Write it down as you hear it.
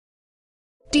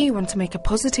Do you want to make a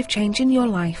positive change in your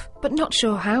life, but not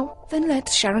sure how? Then let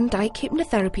Sharon Dyke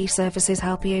Hypnotherapy Services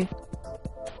help you.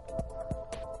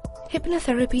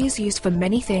 Hypnotherapy is used for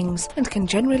many things and can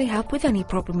generally help with any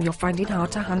problem you're finding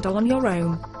hard to handle on your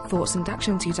own, thoughts and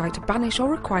actions you'd like to banish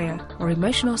or acquire, or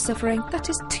emotional suffering that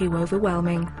is too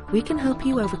overwhelming. We can help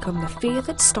you overcome the fear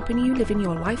that's stopping you living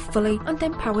your life fully and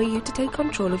empower you to take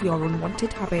control of your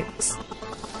unwanted habits.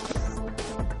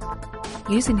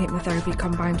 Using hypnotherapy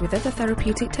combined with other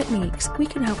therapeutic techniques, we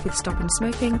can help with stopping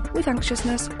smoking, with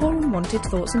anxiousness or unwanted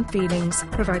thoughts and feelings,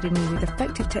 providing you with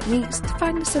effective techniques to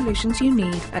find the solutions you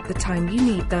need at the time you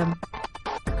need them.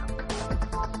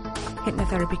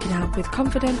 Hypnotherapy can help with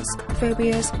confidence,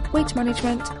 phobias, weight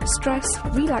management, stress,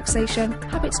 relaxation,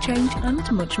 habits change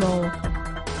and much more.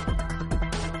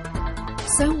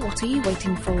 So what are you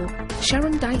waiting for?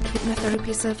 Sharon Dyke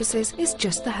Hypnotherapy Services is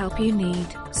just the help you need.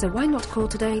 So why not call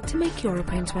today to make your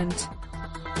appointment?